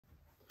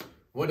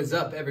What is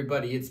up,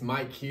 everybody? It's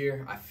Mike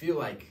here. I feel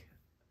like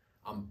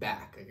I'm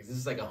back. This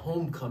is like a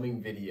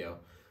homecoming video.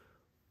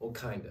 Well,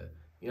 kinda.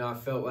 I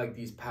felt like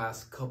these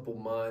past couple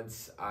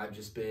months, I've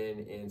just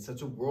been in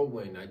such a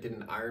whirlwind. I did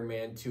an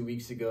Ironman 2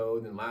 weeks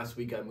ago, then last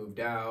week I moved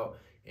out,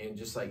 and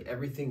just like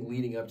everything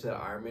leading up to the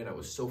Ironman, I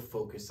was so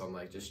focused on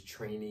like just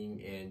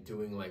training and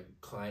doing like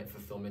client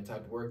fulfillment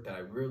type work that I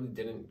really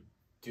didn't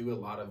do a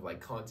lot of like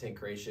content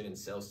creation and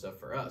sales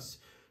stuff for us.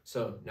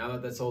 So now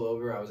that that's all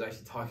over, I was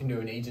actually talking to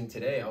an agent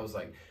today. I was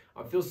like,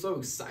 I feel so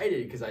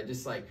excited because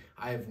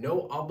I have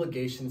no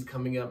obligations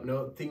coming up,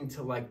 nothing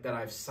to like that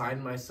I've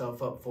signed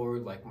myself up for.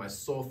 Like my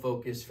sole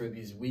focus for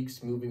these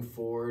weeks moving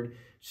forward,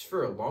 just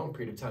for a long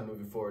period of time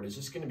moving forward, is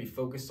just going to be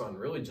focused on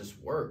really just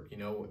work,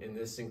 and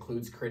this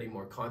includes creating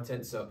more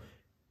content. So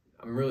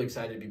I'm really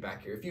excited to be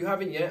back here. If you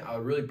haven't yet, I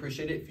would really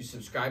appreciate it if you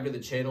subscribe to the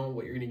channel.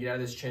 What you're going to get out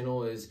of this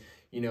channel is,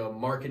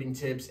 marketing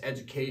tips,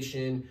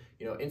 education,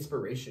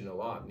 inspiration a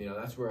lot.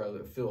 That's where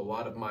I feel a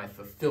lot of my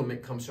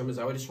fulfillment comes from, is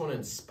I just want to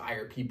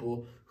inspire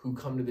people who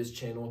come to this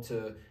channel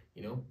to,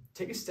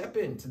 take a step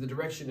into the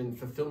direction and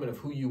fulfillment of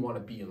who you want to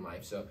be in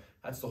life. So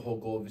that's the whole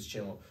goal of this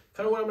channel.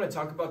 Kind of what I'm going to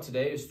talk about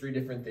today is 3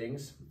 different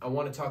things. I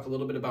want to talk a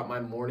little bit about my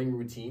morning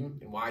routine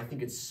and why I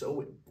think it's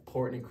so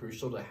important and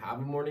crucial to have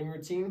a morning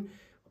routine.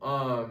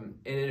 And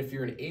if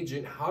you're an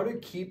agent, how to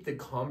keep the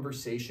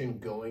conversation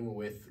going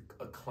with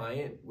a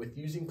client with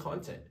using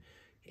content.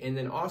 And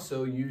then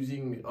also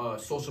using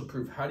social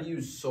proof, how to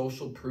use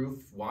social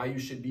proof, why you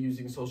should be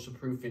using social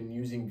proof, and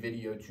using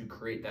video to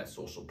create that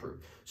social proof.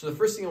 So the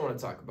first thing I want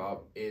to talk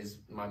about is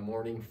my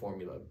morning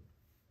formula.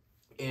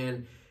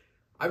 And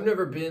I've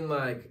never been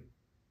like,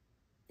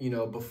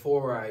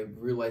 before I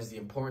realized the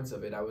importance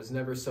of it, I was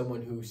never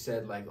someone who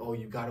said like, oh,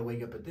 you got to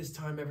wake up at this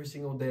time every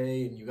single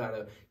day and you got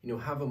to,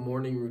 have a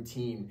morning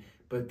routine.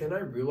 But then I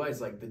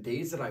realized like the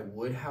days that I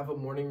would have a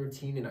morning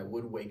routine and I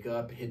would wake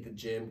up, hit the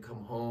gym,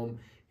 come home,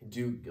 and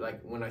do,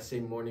 like, when I say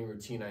morning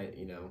routine,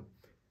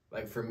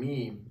 like for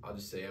me, I'll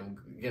just say I'm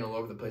getting all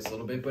over the place a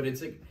little bit, but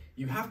it's like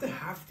you have to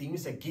have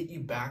things that get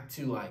you back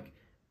to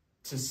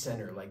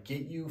center, like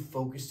get you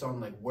focused on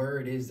like where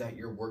it is that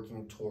you're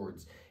working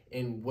towards.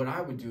 And what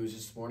I would do is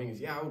this morning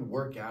is, I would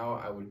work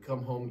out, I would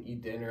come home,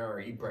 eat dinner or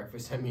eat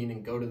breakfast,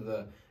 and go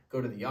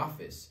to the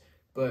office.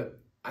 But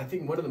I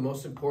think one of the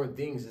most important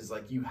things is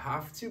like you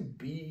have to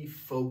be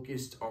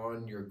focused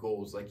on your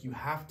goals. Like you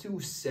have to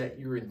set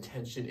your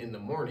intention in the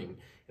morning.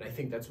 And I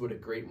think that's what a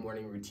great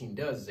morning routine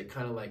does, is it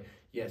kind of like,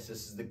 yes,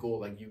 this is the goal.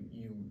 Like you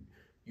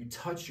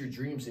touch your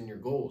dreams and your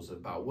goals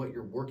about what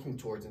you're working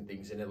towards and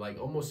things. And it like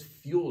almost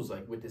fuels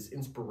like with this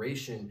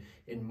inspiration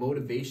and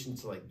motivation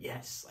to like,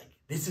 yes, like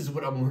this is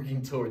what I'm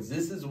working towards.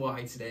 This is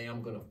why today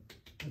I'm going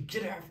to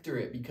get after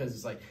it, because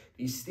it's like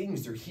these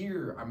things are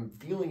here. I'm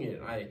feeling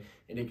it.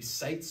 It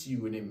excites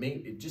you, and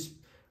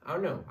I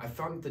don't know. I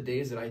found that the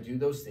days that I do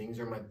those things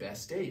are my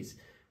best days.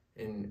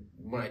 And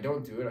when I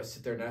don't do it, I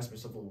sit there and ask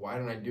myself, well, why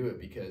don't I do it?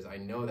 Because I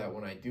know that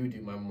when I do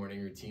my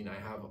morning routine, I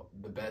have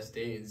the best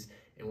days.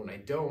 And when I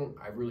don't,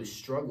 I really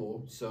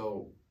struggle.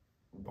 So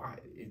why?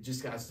 It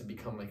just has to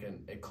become like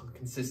a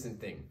consistent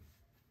thing.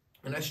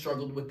 And I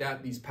struggled with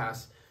that these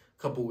past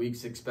couple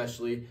weeks,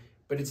 especially.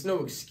 But it's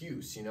no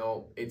excuse,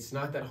 it's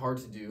not that hard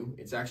to do.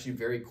 It's actually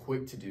very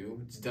quick to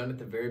do. It's done at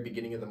the very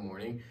beginning of the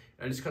morning.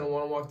 And I just kind of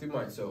want to walk through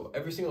mine. So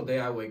every single day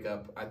I wake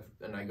up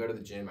and I go to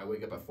the gym. I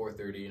wake up at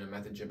 4:30 and I'm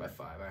at the gym by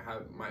 5. I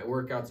have my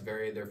workouts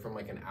vary. They're from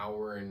like an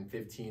hour and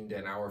 15 to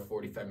an hour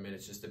 45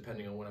 minutes, just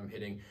depending on what I'm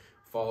hitting,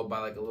 followed by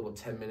like a little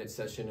 10-minute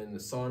session in the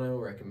sauna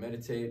where I can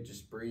meditate,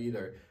 just breathe,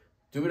 or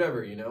do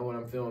whatever, what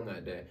I'm feeling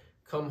that day.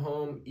 Come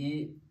home,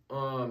 eat,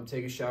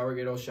 take a shower,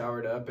 get all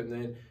showered up, and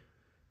then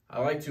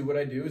what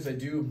I do is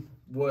and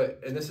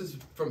this is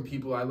from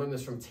people, I learned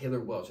this from Taylor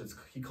Welch.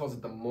 He calls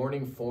it the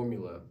morning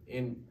formula.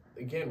 And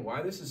again,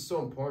 why this is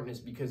so important is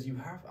because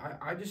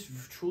I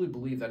just truly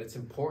believe that it's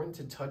important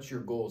to touch your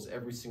goals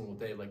every single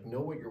day. Like know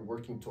what you're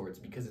working towards,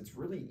 because it's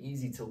really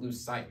easy to lose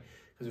sight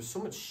because there's so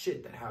much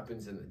shit that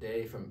happens in the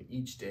day from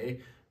each day.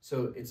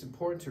 So it's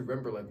important to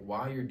remember like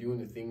why you're doing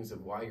the things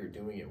of why you're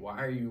doing it.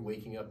 Why are you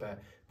waking up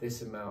at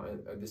this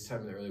amount at this time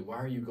in the early? Why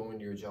are you going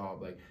to your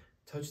job? Like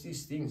touch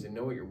these things and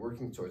know what you're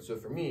working towards. So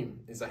for me,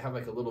 is I have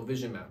like a little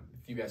vision map,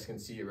 if you guys can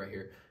see it right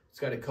here. It's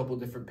got a couple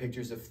different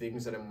pictures of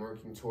things that I'm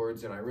working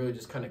towards, and I really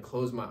just kind of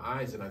close my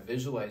eyes and I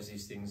visualize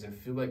these things and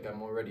feel like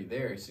I'm already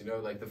there. So,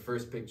 like the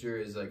first picture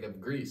is like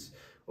of Greece,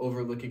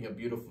 overlooking a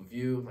beautiful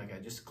view. Like I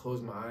just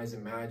close my eyes,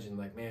 imagine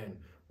like, man,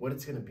 what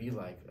it's gonna be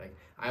like. Like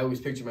I always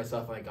picture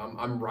myself like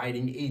I'm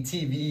riding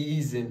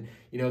ATVs and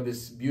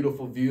this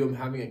beautiful view. I'm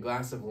having a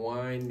glass of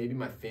wine. Maybe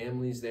my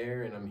family's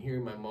there, and I'm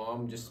hearing my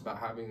mom just about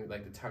having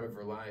like the time of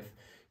her life.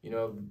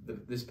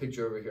 This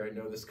picture over here, I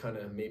know this kind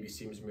of maybe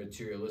seems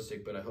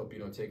materialistic, but I hope you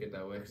don't take it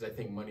that way, because I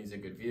think money's a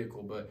good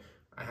vehicle. But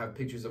I have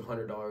pictures of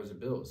 $100 of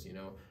bills.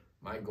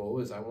 My goal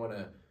is I want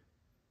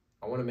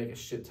to make a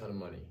shit ton of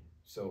money.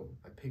 So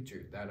I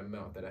picture that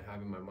amount that I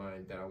have in my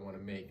mind that I want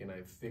to make, and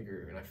I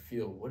figure and I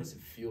feel, what does it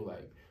feel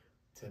like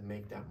to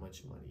make that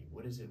much money?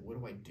 What is it? What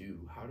do I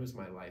do? How does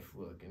my life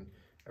look? And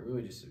I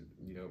really just,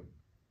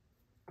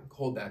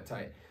 hold that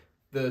tight.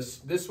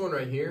 This one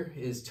right here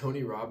is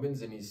Tony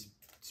Robbins, and he's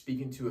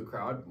speaking to a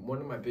crowd. One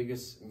of my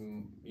biggest,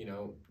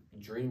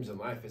 dreams in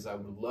life is I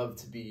would love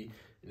to be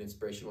an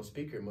inspirational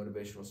speaker,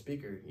 motivational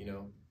speaker,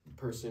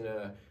 person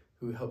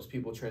who helps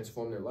people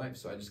transform their life.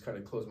 So I just kind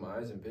of close my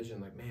eyes and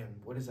vision, like, man,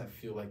 what does that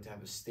feel like to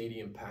have a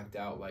stadium packed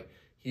out, like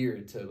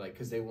here to like,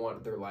 because they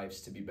want their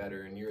lives to be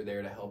better, and you're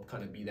there to help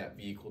kind of be that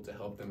vehicle to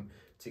help them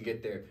to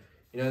get there.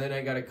 Then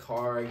I got a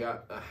car, I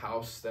got a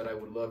house that I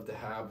would love to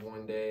have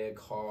one day, a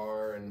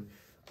car, and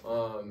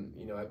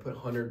I put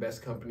 100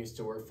 best companies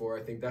to work for.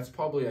 I think that's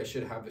probably, I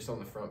should have this on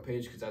the front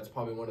page, because that's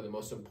probably one of the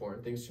most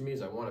important things to me,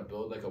 is I want to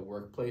build like a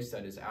workplace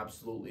that is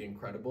absolutely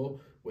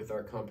incredible with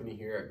our company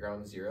here at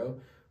Ground Zero.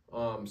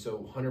 So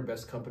 100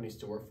 best companies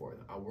to work for.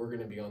 We're going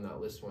to be on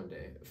that list one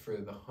day for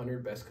the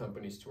 100 best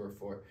companies to work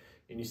for.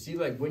 And you see,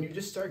 like, when you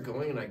just start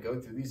going and I go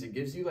through these, it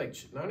gives you like,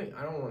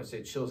 I don't want to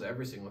say chills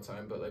every single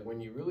time, but like when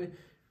you really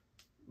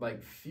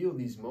like feel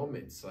these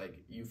moments,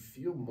 like you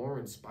feel more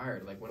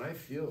inspired. Like when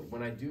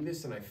I do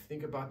this and I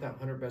think about that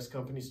 100 best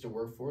companies to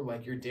work for,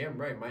 like, you're damn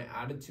right, my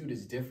attitude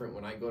is different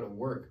when I go to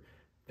work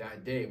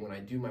that day, when I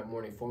do my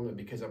morning formula,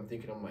 because I'm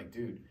like,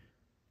 dude,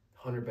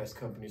 100 best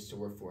companies to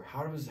work for.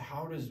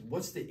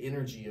 What's the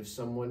energy of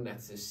someone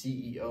that's the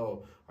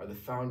CEO or the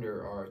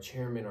founder or a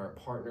chairman or a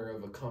partner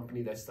of a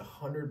company that's the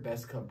 100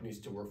 best companies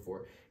to work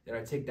for? And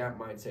I take that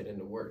mindset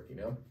into work,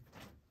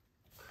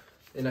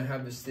 And I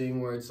have this thing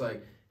where it's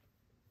like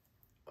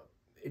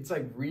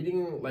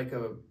reading like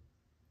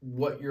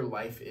what your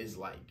life is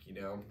like,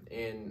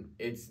 and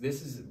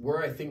this is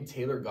where I think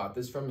Taylor got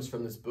this from, is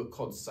from this book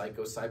called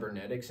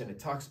Psycho-Cybernetics, and it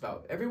talks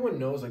about, everyone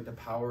knows like the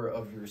power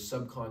of your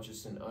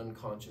subconscious and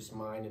unconscious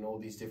mind and all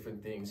these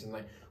different things, and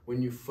like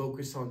when you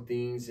focus on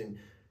things and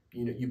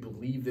you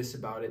believe this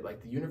about it,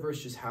 like the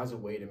universe just has a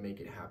way to make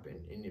it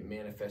happen, and it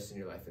manifests in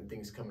your life and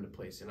things come into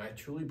place. And I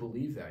truly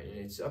believe that, and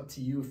it's up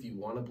to you if you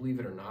want to believe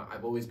it or not.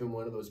 I've always been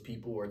one of those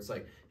people where it's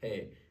like,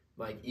 hey,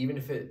 like, even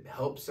if it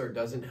helps or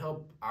doesn't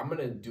help, I'm going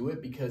to do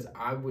it because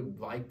I would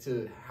like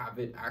to have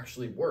it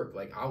actually work.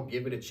 Like, I'll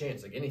give it a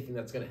chance. Like, anything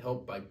that's going to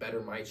help, like,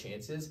 better my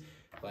chances,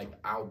 like,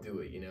 I'll do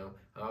it,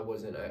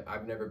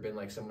 I've never been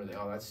like someone that,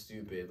 oh, that's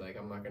stupid. Like,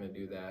 I'm not going to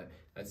do that.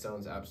 That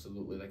sounds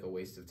absolutely like a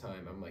waste of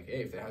time. I'm like,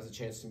 hey, if it has a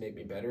chance to make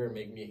me better and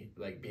make me,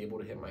 like, be able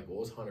to hit my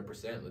goals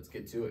 100%, let's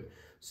get to it.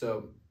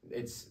 So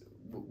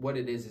what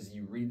it is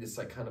you read this,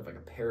 like, kind of like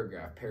a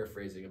paragraph,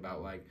 paraphrasing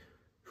about, like,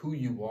 who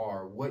you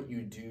are, what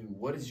you do,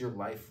 what does your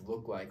life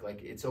look like?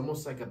 Like, it's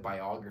almost like a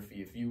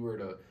biography. If you were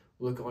to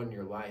look on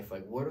your life,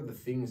 like, what are the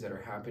things that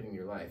are happening in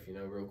your life?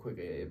 Real quick,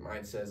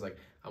 mine says, like,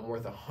 I'm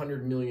worth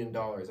 $100 million.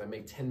 I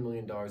make $10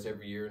 million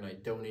every year, and I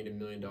donate $1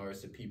 million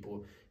to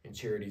people and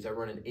charities. I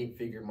run an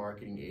 8-figure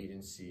marketing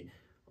agency.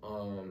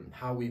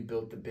 How we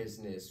built the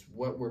business,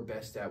 what we're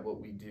best at, what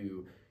we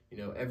do.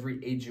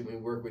 Every agent we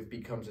work with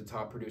becomes a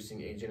top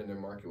producing agent in their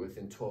market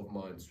within 12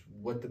 months,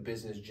 what the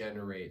business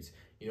generates,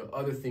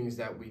 other things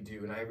that we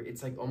do. And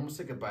it's like almost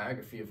like a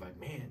biography of, like,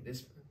 man,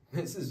 this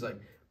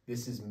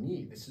is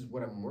me. This is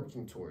what I'm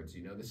working towards.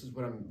 This is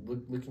what I'm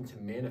looking to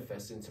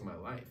manifest into my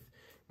life.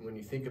 And when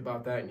you think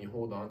about that and you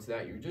hold on to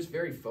that, you're just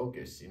very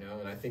focused, and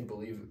I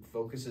believe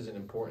focus is an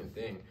important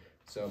thing.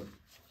 So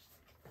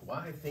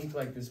why I think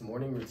like this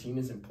morning routine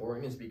is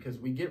important is because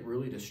we get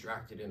really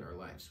distracted in our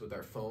lives with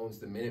our phones.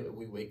 The minute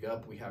we wake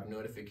up, we have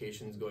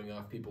notifications going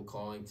off, people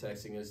calling,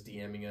 texting us,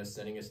 DMing us,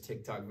 sending us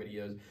TikTok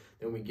videos.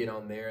 Then we get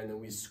on there and then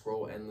we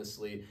scroll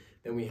endlessly.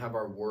 Then we have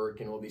our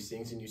work and all these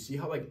things. And you see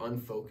how like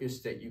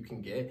unfocused that you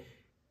can get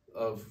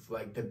of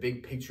like the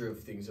big picture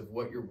of things, of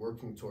what you're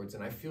working towards.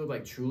 And I feel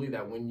like truly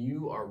that when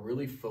you are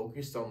really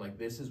focused on like,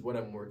 this is what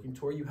I'm working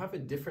toward, you have a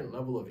different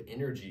level of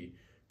energy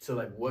to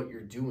like what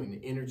you're doing,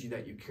 the energy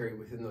that you carry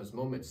within those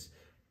moments.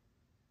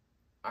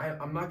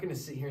 I'm not going to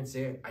sit here and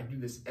say I do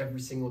this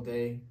every single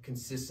day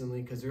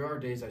consistently, because there are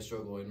days I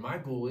struggle, and my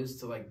goal is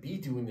to like be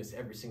doing this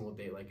every single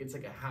day. Like, it's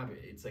like a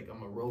habit. It's like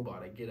I'm a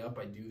robot. I get up,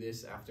 I do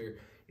this after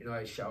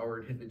I shower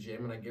and hit the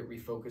gym, and I get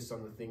refocused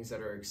on the things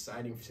that are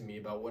exciting to me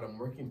about what I'm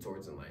working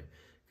towards in life,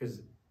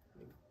 because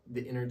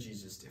the energy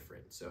is just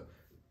different. So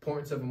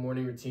importance of a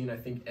morning routine, I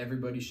think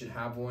everybody should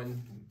have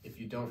one. If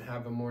you don't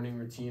have a morning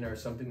routine or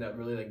something that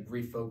really like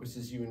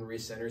refocuses you and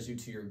recenters you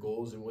to your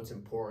goals and what's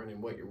important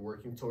and what you're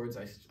working towards,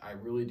 I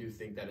really do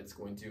think that it's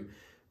going to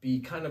be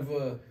kind of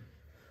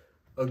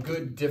a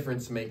good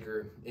difference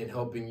maker in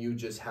helping you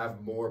just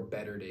have more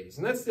better days.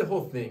 And that's the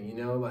whole thing,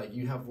 like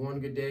you have one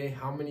good day,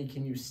 how many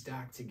can you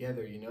stack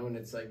together, and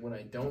it's like, when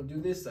I don't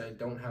do this, I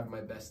don't have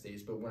my best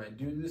days, but when I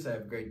do this, I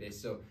have great days.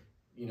 So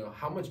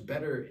how much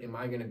better am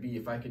I going to be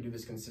if I could do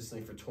this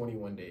consistently for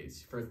 21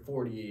 days, for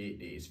 48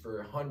 days, for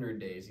 100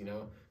 days,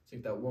 It's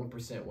like that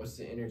 1%. What's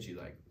the energy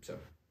like? So,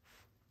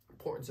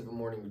 importance of a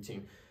morning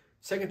routine.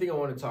 Second thing I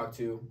want to talk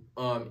to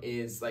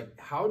is like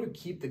how to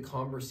keep the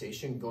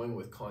conversation going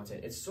with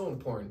content. It's so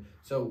important.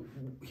 So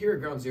here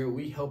at Ground Zero,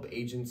 we help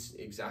agents,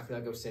 exactly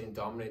like I was saying,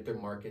 dominate their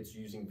markets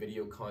using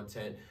video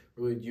content,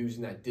 really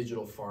using that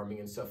digital farming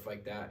and stuff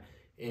like that.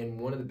 And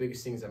one of the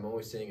biggest things I'm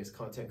always saying is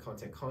content,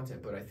 content,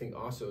 content. But I think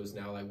also is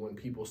now like when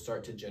people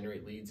start to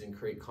generate leads and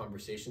create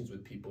conversations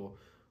with people,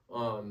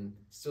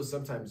 still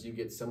sometimes you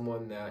get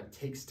someone that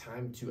takes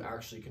time to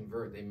actually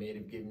convert. They may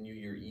have given you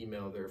your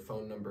email, their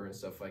phone number and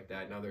stuff like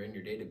that. Now they're in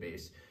your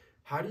database.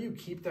 How do you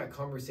keep that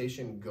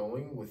conversation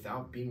going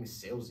without being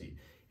salesy?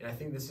 And I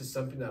think this is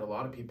something that a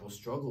lot of people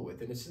struggle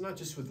with. And it's not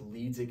just with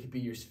leads, it could be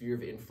your sphere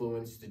of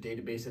influence, the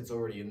database that's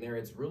already in there.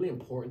 It's really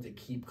important to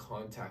keep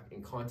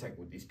in contact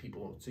with these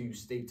people so you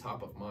stay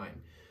top of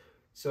mind.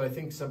 So I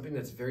think something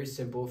that's very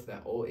simple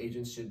that all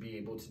agents should be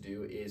able to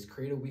do is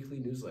create a weekly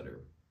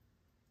newsletter.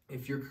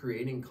 If you're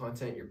creating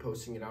content, you're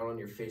posting it out on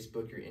your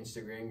Facebook, your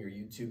Instagram, your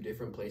YouTube,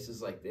 different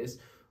places like this,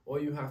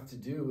 all you have to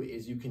do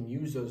is you can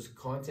use those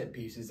content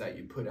pieces that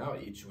you put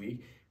out each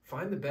week.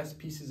 Find the best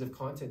pieces of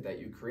content that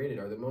you created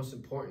or the most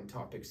important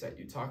topics that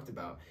you talked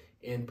about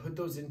and put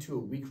those into a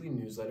weekly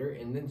newsletter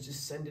and then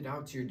just send it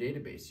out to your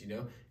database, you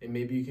know? And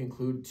maybe you can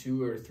include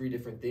 2 or 3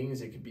 different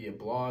things. It could be a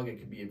blog, it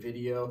could be a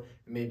video,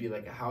 maybe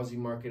like a housing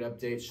market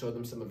update, show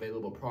them some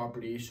available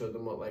property, show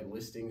them what like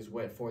listings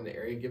went for in the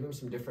area, give them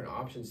some different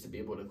options to be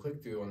able to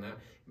click through on that.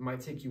 It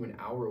might take you an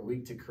hour a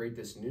week to create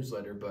this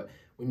newsletter, but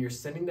when you're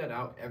sending that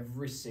out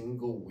every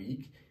single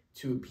week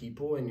to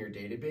people in your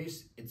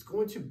database, it's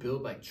going to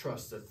build like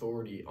trust,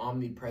 authority,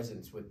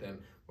 omnipresence with them,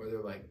 where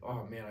they're like,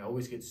 oh man, I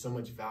always get so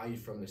much value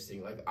from this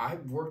thing. Like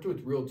I've worked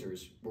with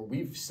realtors where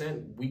we've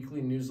sent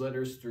weekly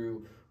newsletters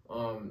through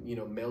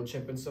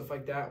MailChimp and stuff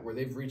like that, where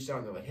they've reached out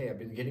and they're like, hey, I've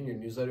been getting your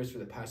newsletters for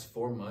the past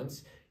 4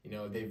 months. You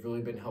know, they've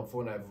really been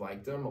helpful and I've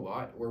liked them a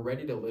lot. We're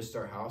ready to list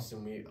our house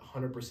and we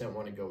 100%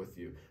 want to go with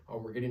you. Or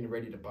we're getting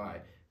ready to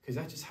buy. Because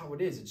that's just how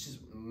it is. It's just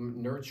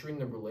nurturing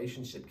the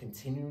relationship,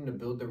 continuing to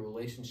build the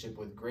relationship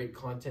with great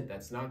content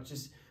that's not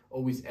just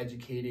always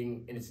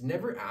educating, and it's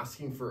never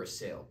asking for a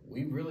sale.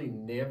 We really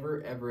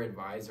never ever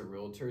advise a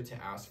realtor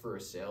to ask for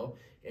a sale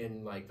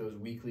in like those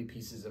weekly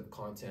pieces of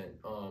content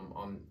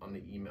on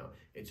the email.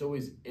 It's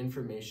always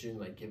information,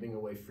 like giving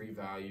away free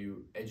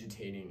value.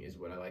 Edutating is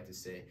what I like to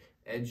say.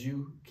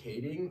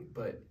 Educating,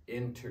 but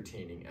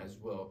entertaining as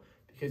well.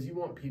 Because you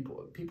want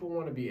people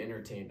want to be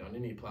entertained on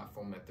any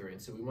platform that they're in.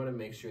 So we want to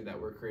make sure that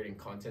we're creating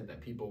content that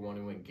people want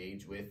to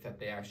engage with, that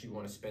they actually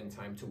want to spend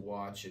time to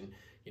watch and,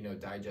 you know,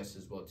 digest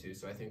as well too.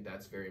 So I think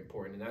that's very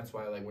important. And that's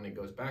why, like, when it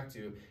goes back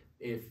to,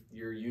 if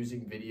you're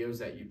using videos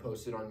that you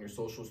posted on your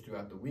socials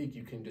throughout the week,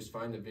 you can just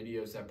find the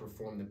videos that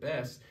perform the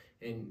best.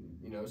 And,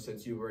 you know,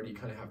 since you already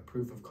kind of have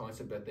proof of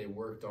concept that they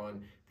worked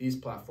on these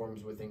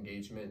platforms with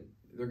engagement,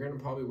 they're going to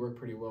probably work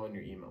pretty well on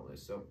your email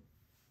list. So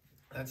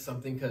that's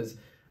something, because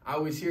I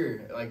always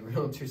hear like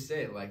realtors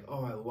say like,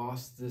 oh, I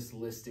lost this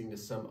listing to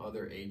some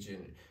other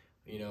agent.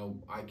 You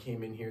know, I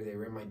came in here, they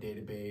were in my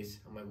database.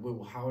 I'm like,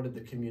 well, how did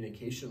the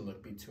communication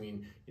look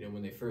between, you know,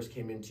 when they first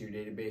came into your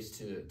database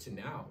to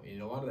now? You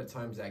know, a lot of the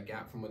times that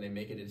gap from when they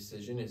make a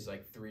decision is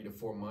like 3 to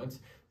 4 months.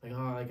 Like,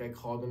 oh, like I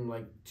called them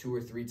like 2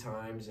 or 3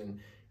 times, and,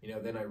 you know,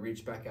 then I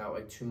reached back out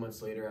like 2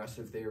 months later, asked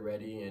if they were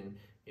ready. And,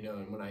 you know,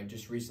 and when I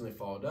just recently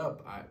followed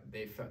up,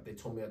 they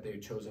told me that they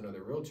had chosen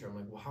another realtor. I'm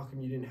like, well, how come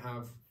you didn't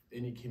have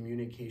any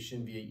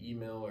communication via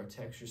email or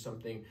text or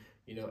something,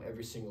 you know,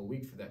 every single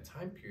week for that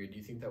time period? Do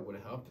you think that would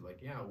have helped? Like,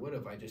 yeah, it would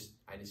have. I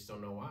just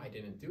don't know why I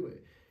didn't do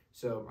it.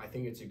 So I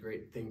think it's a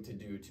great thing to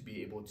do, to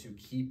be able to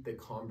keep the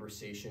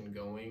conversation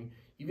going.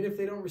 Even if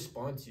they don't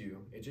respond to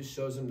you, it just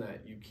shows them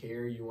that you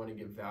care, you want to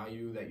give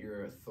value, that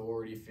you're an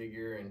authority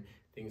figure and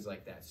things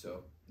like that.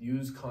 So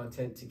use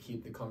content to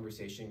keep the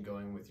conversation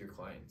going with your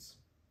clients.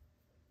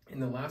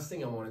 And the last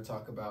thing I want to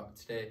talk about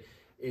today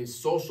is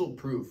social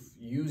proof,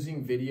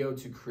 using video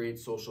to create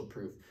social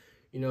proof.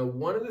 You know,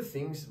 one of the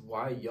things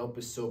why Yelp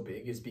is so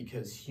big is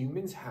because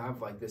humans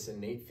have like this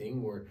innate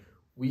thing where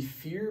we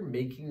fear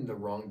making the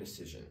wrong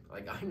decision.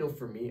 Like, I know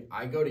for me,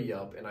 I go to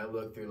Yelp and I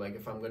look through, like,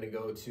 if I'm going to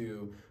go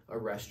to a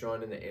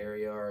restaurant in the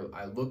area, or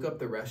I look up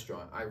the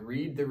restaurant, I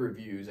read the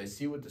reviews, I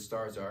see what the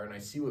stars are, and I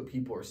see what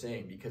people are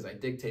saying, because I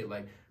dictate,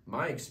 like,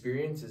 my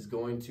experience is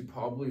going to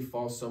probably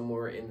fall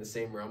somewhere in the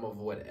same realm of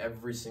what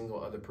every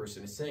single other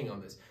person is saying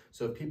on this.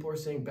 So if people are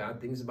saying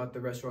bad things about the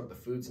restaurant, the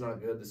food's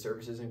not good, the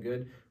service isn't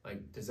good,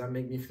 like, does that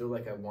make me feel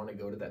like I want to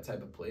go to that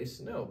type of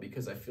place? No,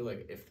 because I feel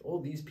like if all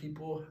these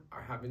people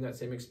are having that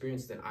same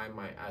experience, then I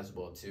might as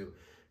well too.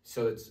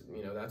 So it's,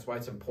 you know, that's why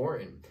it's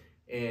important.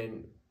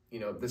 And, you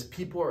know, this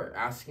people are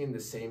asking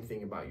the same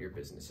thing about your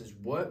business, is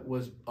what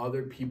was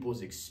other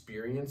people's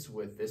experience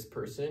with this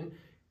person?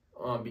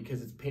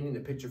 Because it's painting the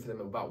picture for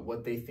them about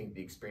what they think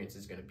the experience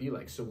is going to be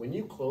like. So when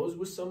you close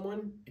with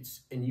someone,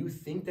 and you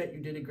think that you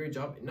did a great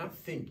job, not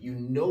think, you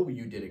know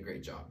you did a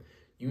great job.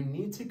 You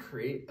need to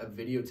create a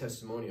video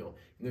testimonial.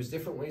 And there's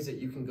different ways that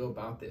you can go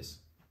about this.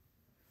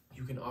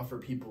 You can offer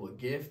people a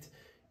gift.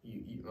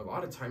 A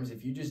lot of times,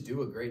 if you just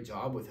do a great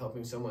job with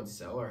helping someone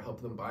sell or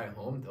help them buy a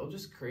home, they'll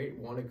just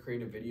want to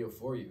create a video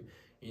for you.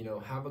 You know,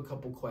 have a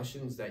couple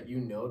questions that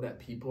you know that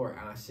people are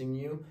asking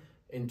you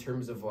in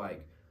terms of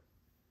like,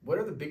 what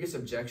are the biggest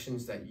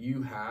objections that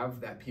you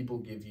have that people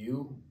give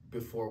you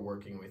before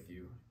working with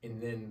you?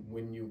 And then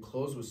when you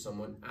close with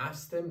someone,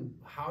 ask them,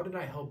 how did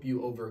I help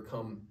you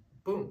overcome,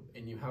 boom,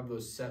 and you have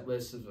those set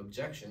lists of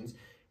objections,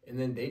 and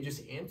then they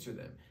just answer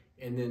them.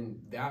 And then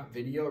that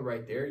video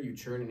right there, you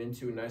turn it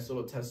into a nice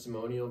little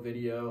testimonial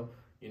video,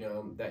 you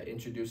know, that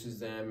introduces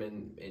them,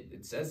 and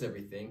it says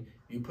everything.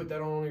 You put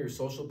that on your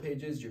social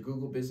pages, your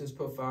Google business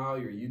profile,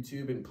 your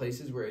YouTube, and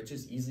places where it's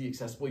just easily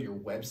accessible, your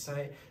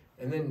website.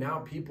 And then now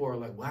people are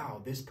like,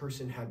 wow, this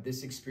person had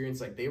this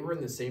experience. Like, they were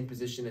in the same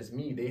position as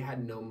me. They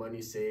had no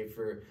money saved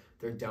for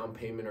their down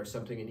payment or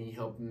something, and he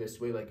helped them this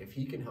way. Like, if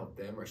he can help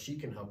them or she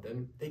can help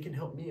them, they can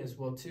help me as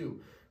well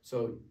too.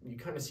 So you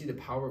kind of see the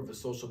power of the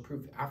social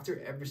proof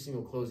after every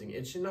single closing.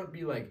 It should not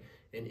be like,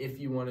 and if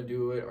you want to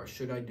do it or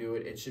should I do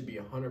it, it should be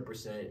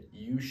 100%.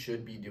 You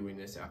should be doing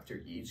this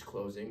after each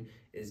closing,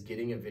 is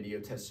getting a video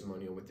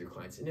testimonial with your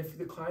clients. And if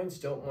the clients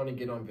don't want to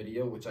get on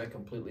video, which I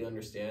completely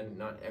understand,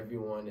 not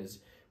everyone is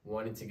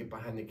wanting to get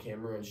behind the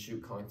camera and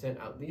shoot content,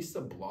 at least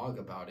a blog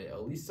about it,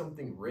 at least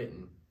something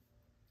written,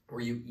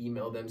 where you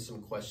email them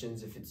some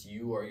questions if it's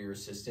you or your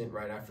assistant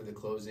right after the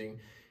closing,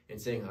 and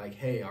saying like,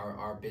 hey,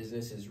 our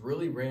business is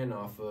really ran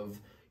off of,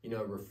 you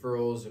know,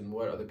 referrals and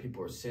what other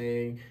people are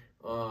saying,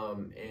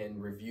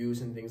 and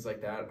reviews and things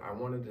like that. I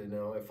wanted to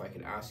know if I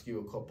could ask you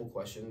a couple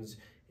questions,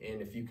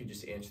 and if you could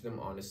just answer them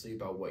honestly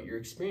about what your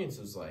experience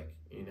was like,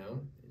 you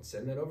know, and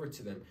send that over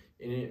to them.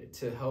 And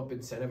to help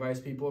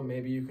incentivize people,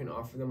 maybe you can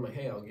offer them like,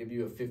 hey, I'll give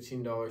you a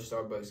 $15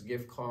 Starbucks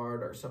gift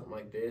card or something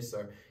like this.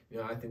 Or, you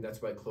know, I think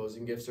that's why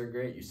closing gifts are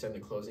great. You send a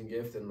closing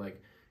gift, and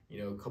like,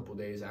 you know, a couple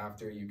days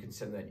after, you can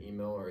send that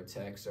email or a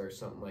text or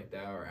something like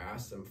that, or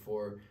ask them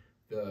for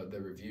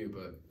the review.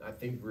 But I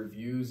think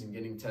reviews and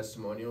getting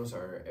testimonials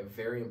are a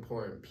very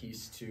important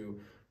piece to,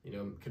 you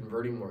know,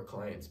 converting more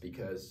clients,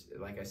 because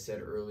like I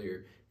said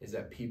earlier, is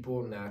that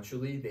people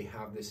naturally, they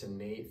have this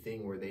innate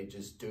thing where they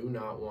just do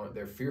not want,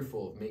 they're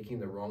fearful of making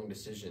the wrong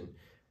decision.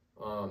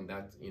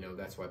 You know,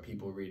 that's why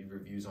people read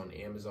reviews on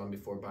Amazon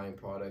before buying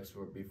products,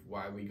 or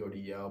why we go to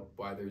Yelp,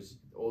 why there's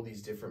all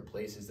these different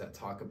places that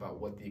talk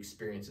about what the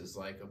experience is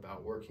like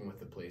about working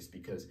with a place,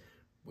 because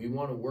we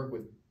want to work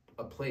with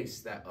a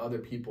place that other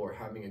people are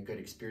having a good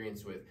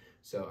experience with.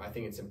 So I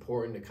think it's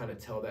important to kind of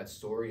tell that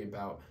story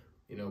about,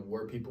 you know,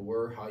 where people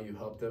were, how you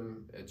helped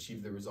them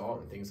achieve the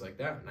result, and things like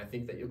that. And I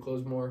think that you'll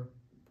close more,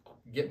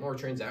 get more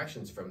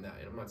transactions from that.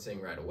 And I'm not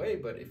saying right away,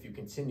 but if you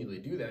continually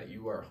do that,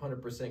 you are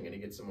 100% going to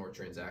get some more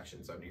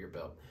transactions under your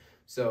belt.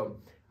 So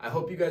I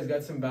hope you guys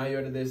got some value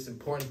out of this.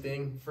 Important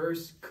thing,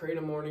 first, create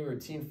a morning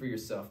routine for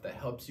yourself that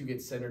helps you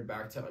get centered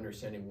back to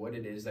understanding what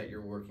it is that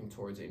you're working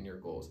towards in your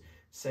goals.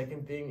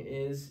 Second thing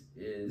is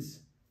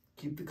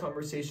keep the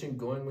conversation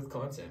going with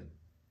content.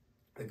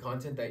 The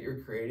content that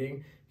you're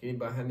creating, getting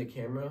behind the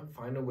camera,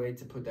 find a way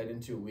to put that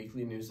into a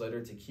weekly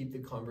newsletter to keep the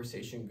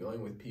conversation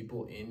going with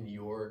people in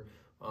your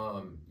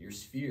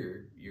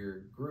sphere, your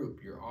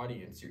group, your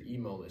audience, your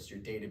email list, your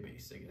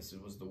database. I guess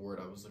it was the word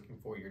I was looking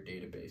for, your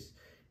database.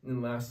 And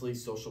then lastly,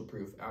 social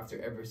proof.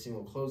 After every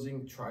single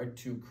closing, try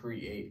to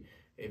create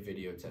a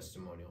video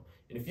testimonial.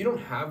 And if you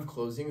don't have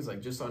closings,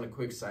 like, just on a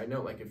quick side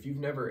note, like if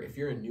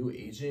you're a new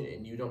agent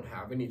and you don't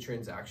have any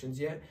transactions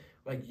yet,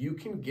 like, you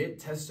can get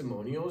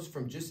testimonials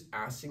from just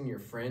asking your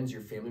friends,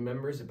 your family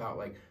members about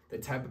like the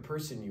type of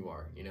person you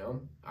are, you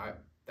know.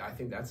 I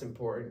think that's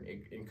important.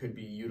 It could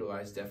be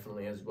utilized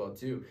definitely as well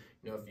too.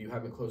 You know, if you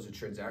haven't closed a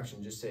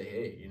transaction, just say,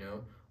 hey, you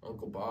know,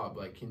 Uncle Bob,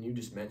 like, can you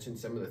just mention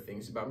some of the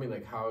things about me?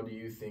 Like, how do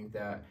you think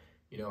that,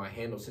 you know, I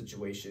handle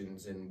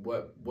situations, and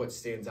what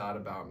stands out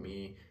about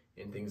me,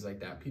 and things like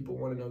that. People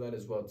want to know that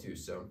as well too.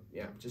 So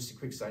yeah, just a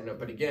quick side note.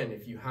 But again,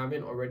 if you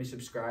haven't already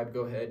subscribed,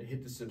 go ahead,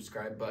 hit the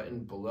subscribe button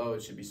below.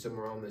 It should be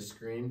somewhere on the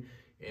screen.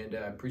 And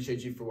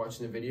appreciate you for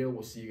watching the video.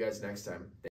 We'll see you guys next time.